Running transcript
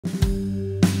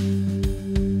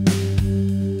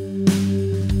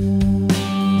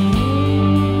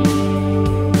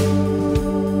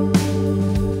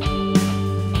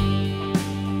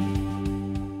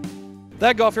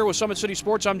That golf here with Summit City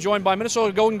Sports. I'm joined by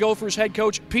Minnesota Golden Gophers head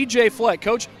coach PJ Fleck.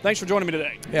 Coach, thanks for joining me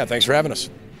today. Yeah, thanks for having us.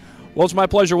 Well, it's my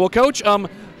pleasure. Well, Coach,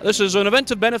 this is an event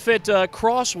to benefit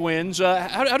Crosswinds.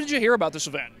 How did you hear about this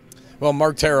event? Well,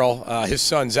 Mark Terrell, his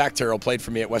son Zach Terrell, played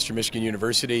for me at Western Michigan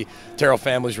University. Terrell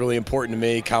family is really important to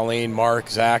me. Colleen, Mark,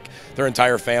 Zach, their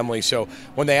entire family. So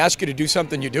when they ask you to do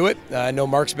something, you do it. I know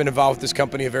Mark's been involved with this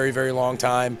company a very, very long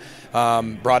time.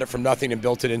 Brought it from nothing and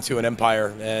built it into an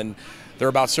empire. And they're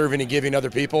about serving and giving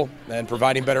other people and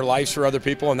providing better lives for other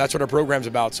people, and that's what our program's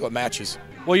about, so it matches.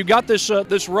 Well, you've got this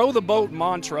this row the boat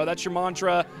mantra. That's your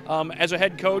mantra as a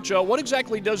head coach. What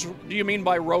exactly do you mean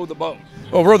by row the boat?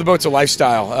 Well, row the boat's a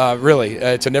lifestyle, really.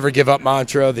 It's a never give up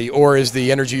mantra. The oar is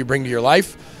the energy you bring to your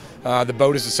life. The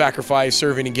boat is the sacrifice,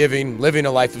 serving and giving, living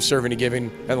a life of serving and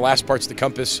giving, and the last part's the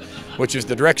compass, which is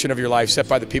the direction of your life set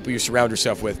by the people you surround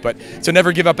yourself with. But it's a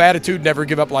never give up attitude, never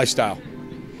give up lifestyle.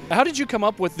 How did you come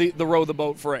up with the row the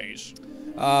boat phrase?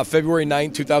 February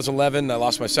 9, 2011, I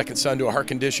lost my second son to a heart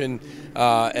condition,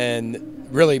 and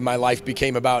really my life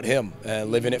became about him,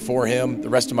 living it for him the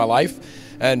rest of my life,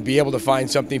 and be able to find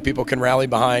something people can rally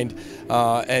behind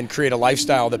and create a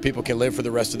lifestyle that people can live for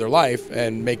the rest of their life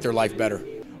and make their life better.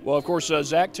 Well, of course,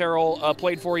 Zach Terrell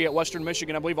played for you at Western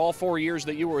Michigan, I believe all 4 years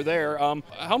that you were there.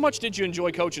 How much did you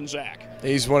enjoy coaching Zach?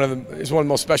 He's one of the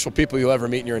most special people you'll ever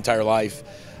meet in your entire life.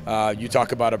 You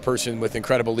talk about a person with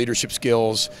incredible leadership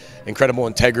skills, incredible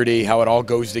integrity, how it all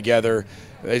goes together.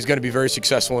 He's going to be very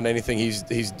successful in anything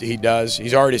he does.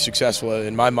 He's already successful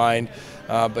in my mind,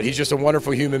 but he's just a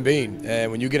wonderful human being.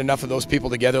 And when you get enough of those people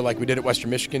together like we did at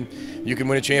Western Michigan, you can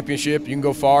win a championship, you can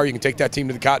go far, you can take that team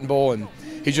to the Cotton Bowl, and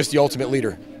he's just the ultimate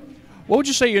leader. What would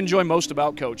you say you enjoy most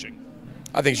about coaching?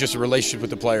 I think it's just a relationship with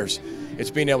the players.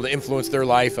 It's being able to influence their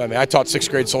life. I mean, I taught 6th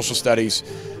grade social studies.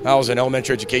 I was an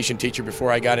elementary education teacher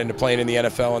before I got into playing in the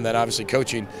NFL and then obviously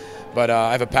coaching. But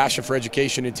I have a passion for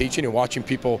education and teaching and watching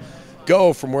people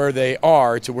go from where they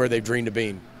are to where they've dreamed of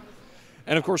being.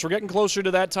 And, of course, we're getting closer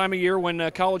to that time of year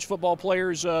when college football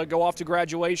players go off to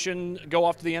graduation, go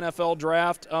off to the NFL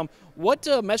draft. What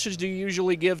message do you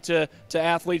usually give to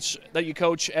athletes that you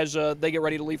coach as they get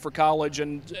ready to leave for college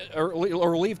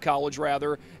or leave college,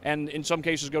 rather, and in some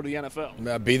cases go to the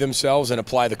NFL? Be themselves and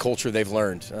apply the culture they've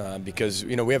learned because,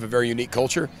 you know, we have a very unique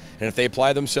culture, and if they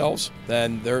apply themselves,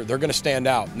 then they're going to stand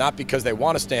out, not because they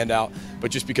want to stand out,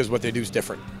 but just because what they do is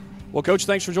different. Well, Coach,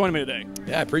 thanks for joining me today.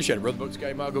 Yeah, I appreciate it. Row the boat,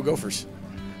 Sky Mile, go Gophers.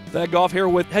 That golf here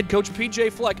with head coach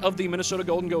PJ Fleck of the Minnesota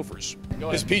Golden Gophers.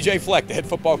 This is PJ Fleck, the head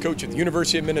football coach at the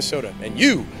University of Minnesota, and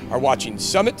you are watching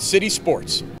Summit City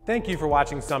Sports. Thank you for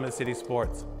watching Summit City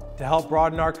Sports. To help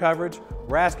broaden our coverage,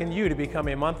 we're asking you to become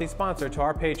a monthly sponsor to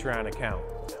our Patreon account.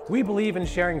 We believe in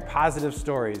sharing positive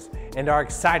stories and are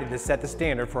excited to set the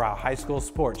standard for how high school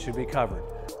sports should be covered.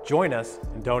 Join us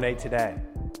and donate today.